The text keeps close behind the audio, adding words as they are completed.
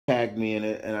tagged me in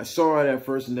it, and I saw it at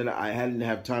first, and then I hadn't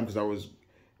have time because I was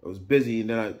busy, and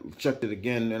then I checked it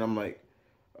again, and I'm like,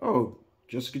 oh,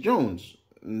 Jessica Jones.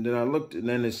 And then I looked, and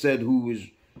then it said who was...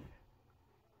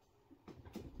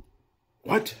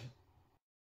 What?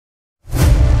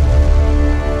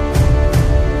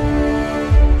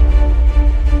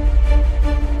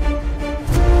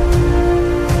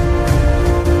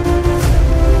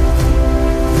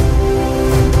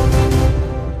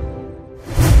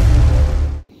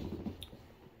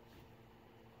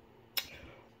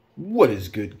 What is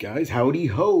good, guys? Howdy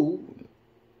ho.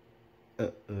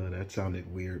 That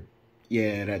sounded weird.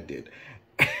 Yeah, that did.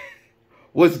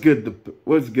 What's good?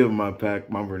 What's good, my pack?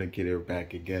 My Vernon Kid here,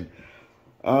 back again.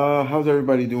 How's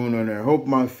everybody doing on there? I hope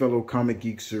my fellow comic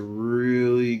geeks are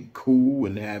really cool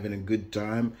and having a good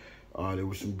time. There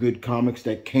were some good comics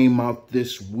that came out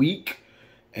this week,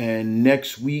 and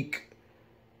next week,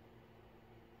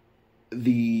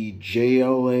 the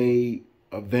JLA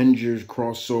Avengers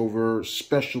crossover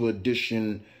special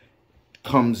edition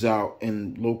comes out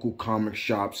in local comic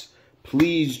shops.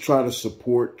 Please try to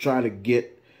support, try to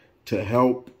get to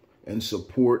help and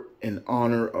support in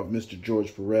honor of Mr.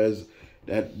 George Perez.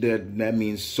 That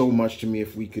means so much to me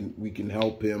if we can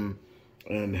help him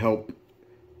and help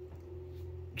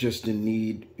just in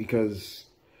need, because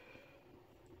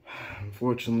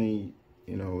unfortunately,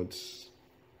 you know, it's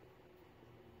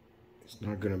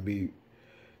not gonna be.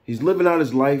 He's living out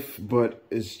his life, but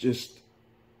it's just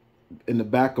in the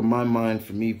back of my mind,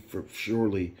 for me, for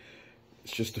surely,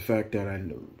 it's just the fact that I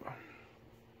know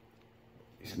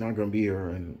he's not going to be here.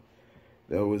 And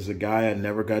there was a guy I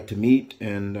never got to meet,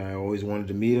 and I always wanted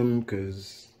to meet him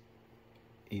because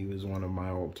he was one of my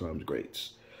all-time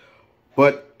greats.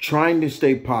 But trying to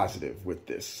stay positive with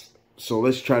this. So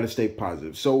let's try to stay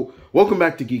positive. So welcome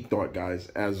back to Geek Thought, guys,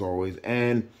 as always.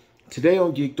 And today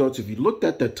on Geek Thoughts, if you looked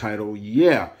at the title,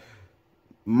 yeah,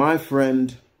 my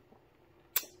friend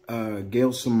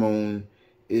Gail Simone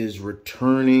is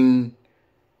returning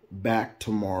back to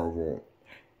Marvel.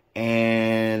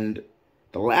 And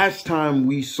the last time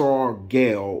we saw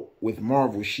Gail with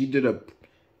Marvel, she did a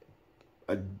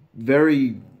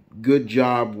very good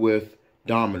job with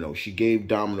Domino. She gave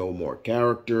Domino more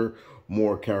character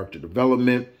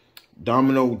development.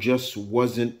 Domino just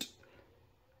wasn't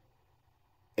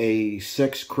a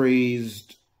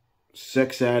sex-crazed,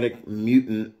 sex addict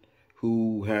mutant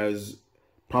who has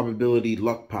probability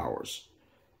luck powers.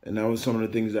 And that was some of the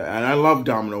things that, and I love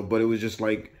Domino, but it was just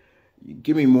like,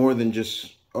 give me more than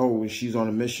just, oh, she's on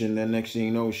a mission, then next thing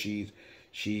you know, she's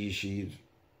you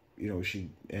know,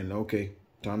 and okay,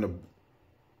 time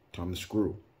to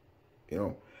screw, you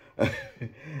know.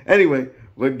 Anyway,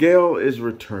 but Gail is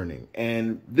returning,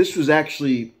 and this was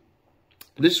actually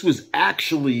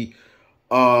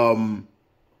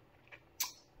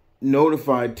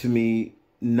notified to me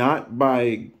not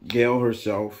by Gail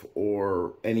herself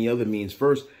or any other means.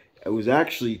 First, I was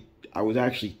actually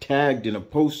tagged in a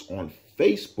post on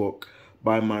Facebook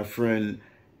by my friend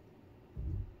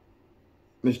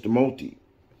Mr. Multi.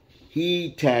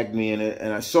 He tagged me in it,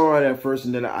 and I saw it at first,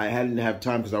 and then I hadn't have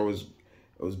time because I was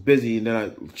busy, and then I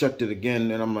checked it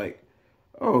again, and I'm like,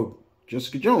 oh,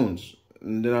 Jessica Jones.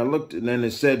 And then I looked, and then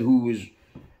it said who was...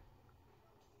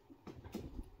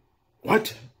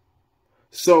 What?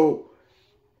 So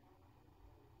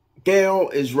Gail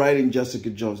is writing Jessica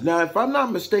Jones. Now, if I'm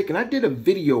not mistaken, I did a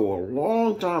video a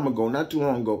long time ago, not too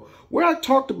long ago, where I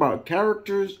talked about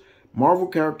characters, Marvel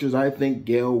characters I think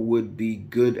Gail would be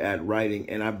good at writing.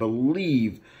 And I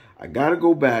believe, I got to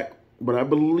go back, but I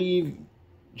believe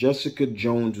Jessica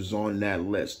Jones was on that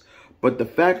list. But the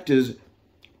fact is,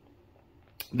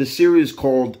 the series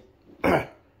called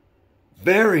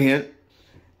Variant,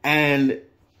 and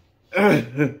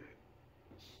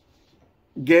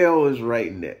Gail is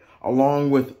writing it, along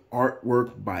with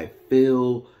artwork by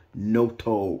Phil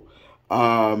Noto.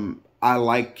 I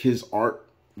like his art,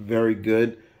 very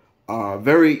good.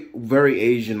 Very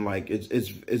Asian-like.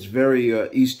 It's very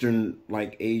Eastern,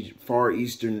 like Far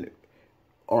Eastern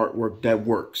artwork that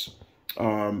works.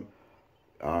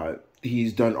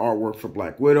 He's done artwork for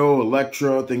Black Widow,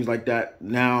 Elektra, things like that.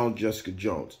 Now Jessica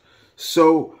Jones.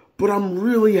 So, but I'm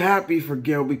really happy for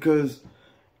Gail because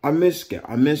I miss Gail.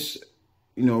 I miss,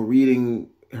 you know, reading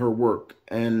her work.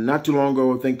 And not too long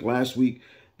ago, I think last week,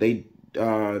 there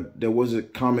was a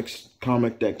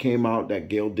comic that came out that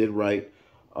Gail did write.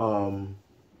 I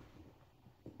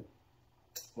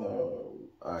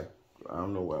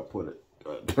don't know where I put it,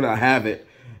 but I have it,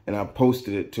 and I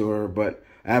posted it to her, but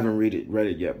I haven't read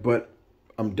it yet, but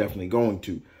I'm definitely going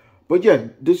to. But yeah,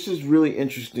 this is really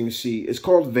interesting to see. It's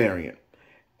called Variant,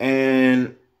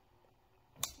 and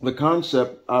the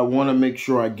concept, I want to make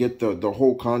sure I get the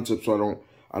whole concept so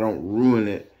I don't ruin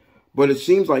it. But it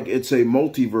seems like it's a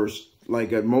multiverse,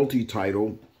 like a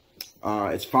multi-title.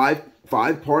 It's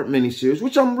five-part miniseries,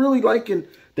 which I'm really liking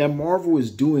that Marvel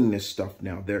is doing this stuff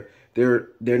now. They're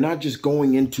not just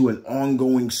going into an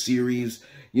ongoing series.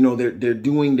 You know, they're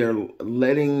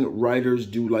letting writers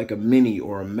do like a mini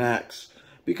or a max,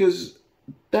 because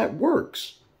that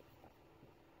works.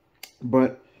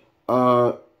 But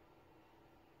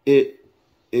it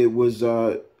was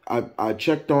I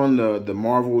checked on the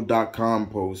Marvel.com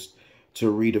post to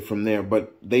read it from there,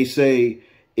 but they say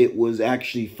it was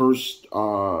actually first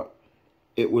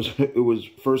it was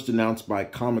first announced by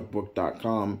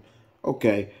comicbook.com.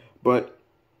 Okay, but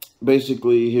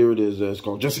basically here it is. It's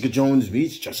called Jessica Jones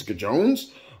Meets Jessica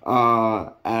Jones.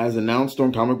 As announced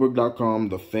on comicbook.com,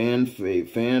 the fan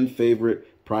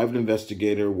favorite private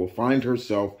investigator will find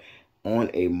herself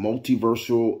on a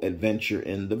multiversal adventure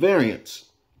in the Variants,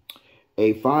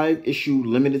 a 5-issue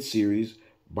limited series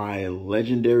by a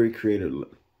legendary creator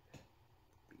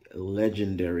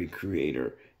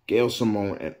Gail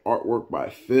Simone, and artwork by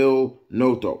Phil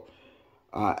Noto.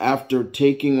 After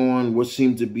taking on what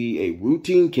seemed to be a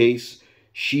routine case,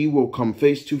 she will come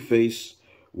face to face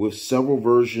with several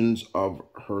versions of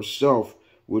herself,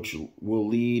 which will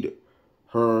lead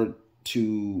her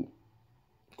to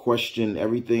question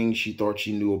everything she thought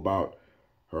she knew about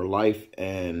her life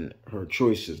and her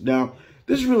choices. Now,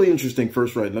 this is really interesting.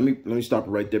 First, right? Let me stop it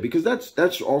right there, because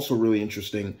that's also really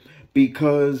interesting,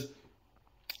 because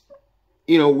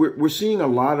you know, we're seeing a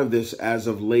lot of this as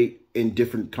of late in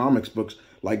different comics books.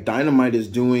 Like Dynamite is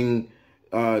doing,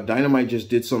 Dynamite just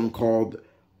did something called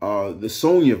the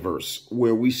Sonyaverse,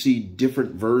 where we see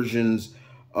different versions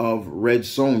of Red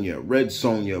Sonja,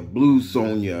 Blue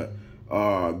Sonja,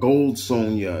 Gold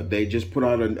Sonja. They just put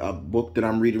out a book that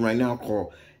I'm reading right now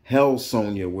called Hell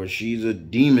Sonja, where she's a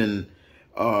demon.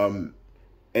 And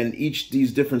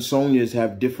these different Sonyas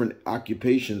have different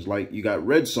occupations. Like you got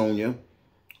Red Sonja,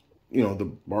 you know, the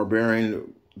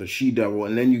barbarian, the she-devil,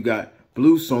 and then you got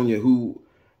Blue Sonja, who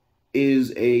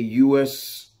is a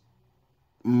U.S.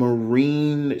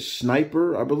 Marine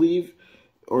sniper, I believe,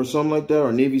 or something like that,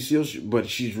 or Navy SEAL, but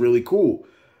she's really cool.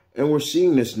 And we're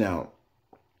seeing this now.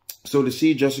 So to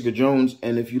see Jessica Jones,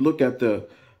 and if you look at the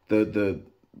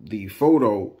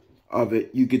photo of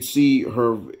it, you could see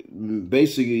her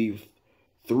basically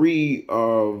 3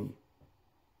 of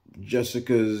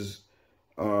Jessica's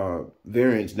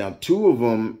variants. Now, 2 of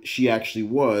them she actually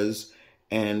was,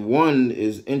 and 1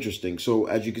 is interesting. So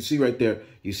as you can see right there,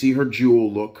 you see her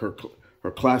Jewel look,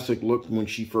 her classic look when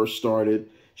she first started.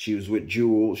 She was with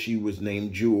Jewel. She was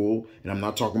named Jewel, and I'm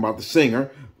not talking about the singer.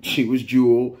 She was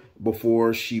Jewel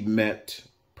before she met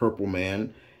Purple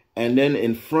Man. And then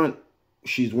in front,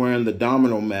 she's wearing the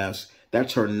domino mask.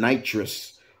 That's her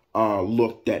nitrous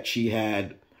look that she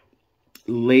had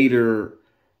later,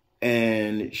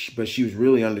 but she was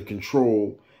really under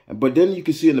control. But then you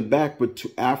can see in the back, but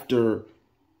after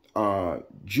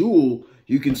Jewel,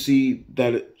 you can see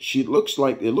that it looks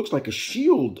like a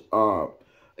shield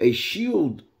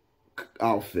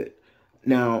outfit.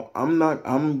 Now, I'm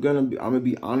gonna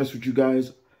be honest with you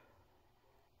guys.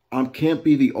 I can't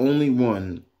be the only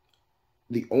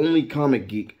comic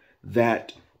geek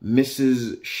that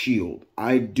misses Shield.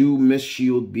 I do miss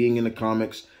Shield being in the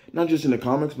comics, not just in the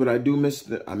comics, but I do miss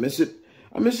it. I miss it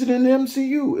in the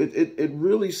MCU. It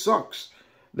really sucks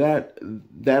that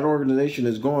that organization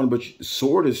is gone, but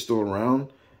Sword is still around.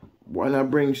 Why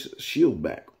not bring Shield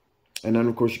back? And then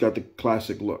of course you got the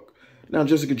classic look. Now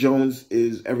Jessica Jones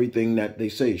is everything that they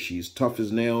say. She's tough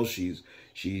as nails. She's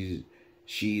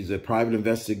a private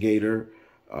investigator.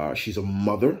 She's a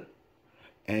mother,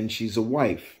 and she's a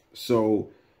wife. So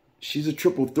she's a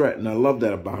triple threat, and I love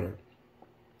that about her.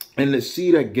 And to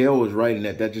see that Gail was writing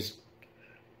that just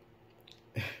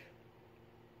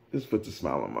puts a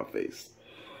smile on my face.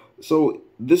 So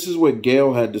this is what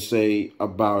Gail had to say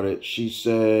about it. She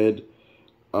said,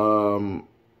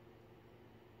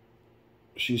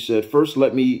 first,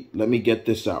 let me get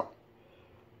this out.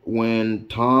 When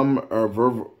Tom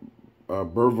Bervoort,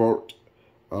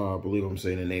 I believe I'm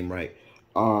saying the name right,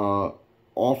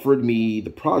 offered me the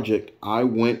project, I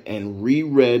went and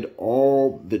reread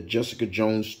all the Jessica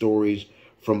Jones stories,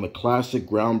 from the classic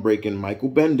groundbreaking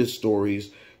Michael Bendis stories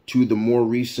to the more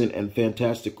recent and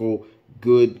fantastical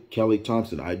good Kelly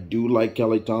Thompson. I do like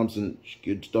Kelly Thompson,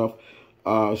 good stuff.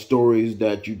 Stories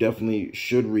that you definitely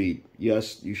should read.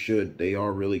 Yes, you should. They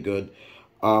are really good.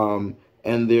 And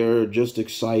they're just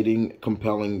exciting,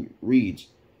 compelling reads.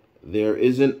 There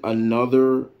isn't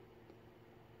another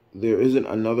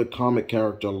comic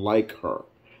character like her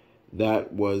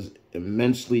that was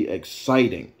immensely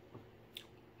exciting.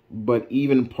 But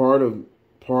even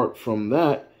apart from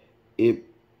that,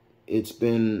 it's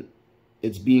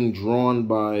being drawn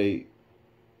by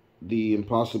the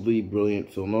impossibly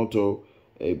brilliant Phil Noto,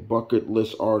 a bucket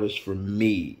list artist for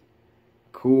me.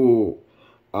 Cool.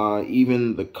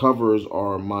 Even the covers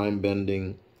are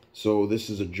mind-bending. So this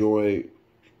is a joy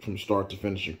from start to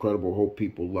finish. Incredible. Hope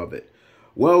people love it.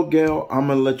 Well, Gail, I'm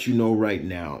going to let you know right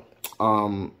now.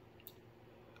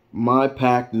 My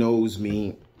pack knows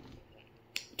me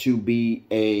to be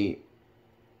a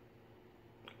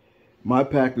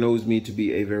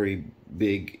very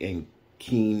big and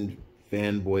keen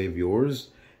fanboy of yours,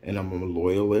 and I'm a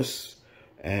loyalist.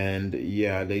 And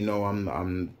yeah, they know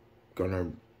I'm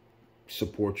gonna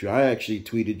support you. I actually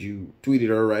tweeted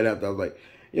her right after. I was like,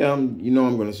 yeah, I'm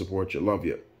gonna support you. Love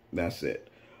you. That's it.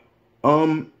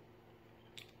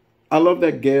 I love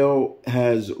that Gail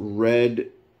has read,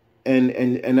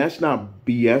 and that's not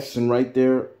BSing right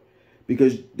there,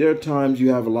 because there are times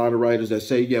you have a lot of writers that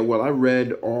say, yeah, well, I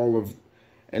read all of,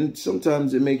 and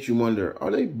sometimes it makes you wonder,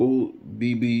 are they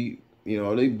BB,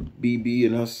 are they BB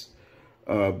and us,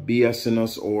 BSing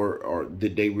us, or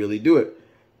did they really do it?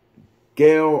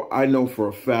 Gail, I know for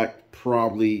a fact,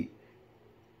 probably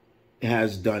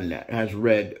has done that, has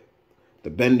read the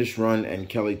Bendis run and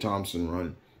Kelly Thompson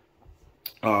run.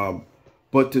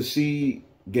 But to see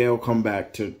Gail come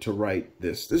back to write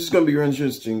this is going to be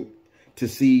interesting to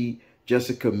see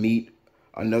Jessica meet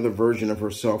another version of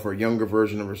herself, or a younger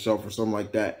version of herself, or something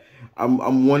like that.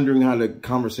 I'm wondering how the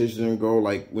conversation's going to go.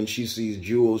 Like when she sees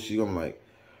Jules, she's going to be like,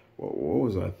 well, what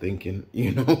was I thinking?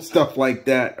 Stuff like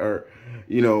that. Or,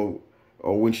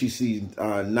 or when she sees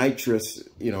Nitrous,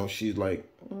 she's like,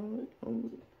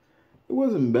 it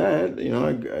wasn't bad,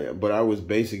 but I was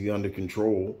basically under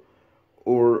control.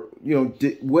 Or,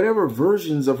 whatever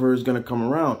versions of her is going to come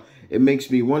around, it makes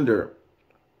me wonder,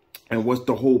 and what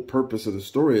the whole purpose of the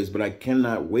story is. But I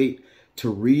cannot wait to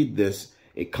read this.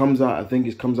 It comes out, I think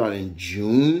it comes out in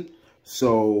June.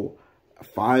 So a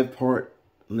 5-part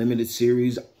limited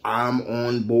series. I'm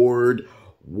on board.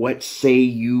 What say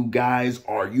you guys?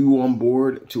 Are you on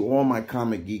board? To all my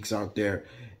comic geeks out there,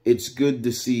 it's good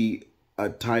to see a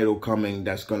title coming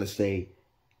that's going to say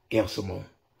Gail Simone.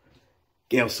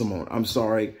 Gail Simone. I'm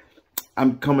sorry.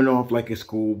 I'm coming off like a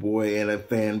schoolboy and a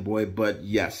fanboy, but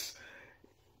yes,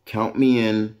 count me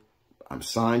in. I'm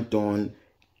signed on.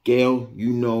 Gail,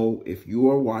 if you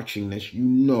are watching this,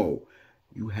 you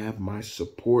have my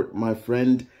support, my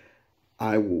friend.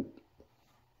 I will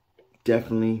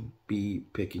definitely be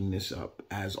picking this up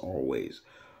as always,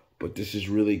 but this is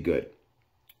really good.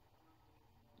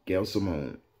 Gail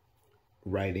Simone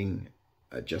writing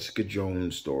a Jessica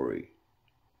Jones story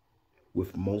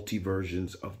with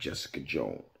multi-versions of Jessica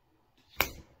Jones.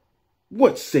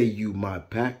 What say you, my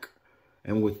pack?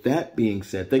 And with that being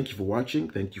said, thank you for watching.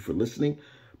 Thank you for listening.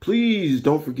 Please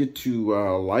don't forget to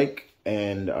like,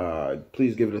 and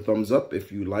please give it a thumbs up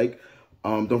if you like.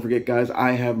 Don't forget, guys,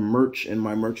 I have merch in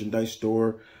my merchandise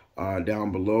store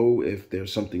down below. If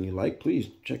there's something you like, please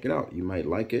check it out. You might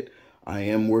like it. I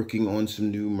am working on some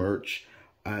new merch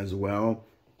as well.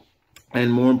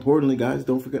 And more importantly, guys,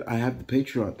 don't forget, I have the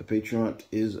Patreon. The Patreon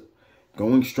is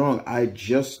going strong. I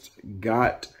just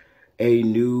got a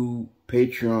new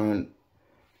Patreon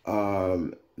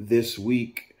this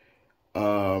week.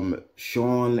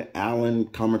 Sean Allen,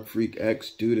 Comic Freak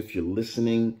X. Dude, if you're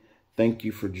listening, thank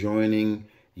you for joining.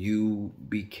 You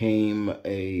became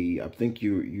I think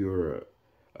you're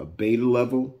a beta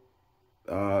level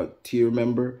tier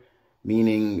member,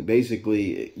 meaning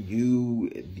basically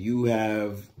you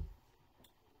have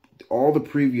all the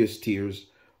previous tiers,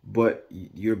 but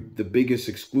the biggest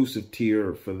exclusive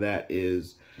tier for that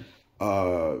is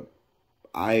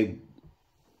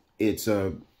it's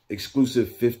a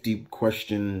exclusive 50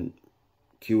 question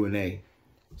Q&A.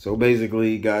 So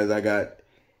basically, guys, I got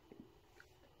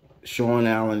Sean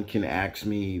Allen can ask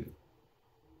me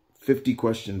 50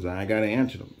 questions and I got to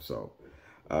answer them. So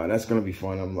that's going to be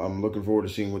fun. I'm looking forward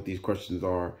to seeing what these questions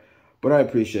are, but I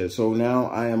appreciate it. So now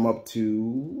I am up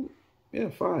to,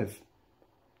 five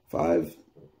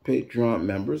Patreon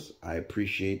members. I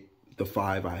appreciate the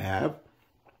 5 I have.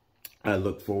 I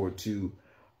look forward to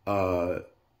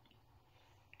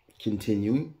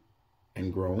continuing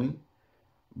and growing.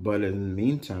 But in the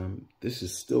meantime, this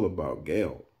is still about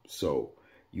Gail. So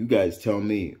you guys tell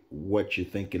me what you're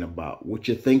thinking about. What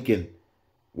you're thinking.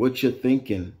 What you're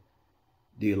thinking.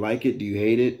 Do you like it? Do you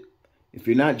hate it? If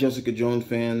you're not Jessica Jones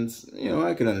fans,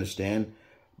 I can understand.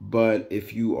 But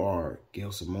if you are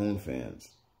Gail Simone fans,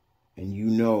 and you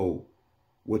know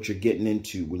what you're getting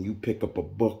into when you pick up a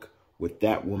book with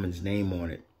that woman's name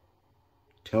on it,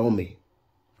 Tell me,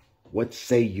 what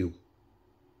say you?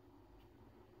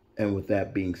 And with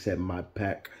that being said, my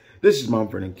pack, this is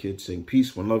Mumford and Kid saying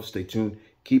peace, one love, stay tuned,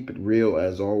 keep it real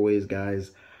as always,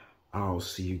 guys. I'll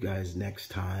see you guys next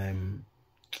time.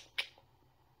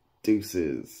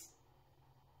 Deuces.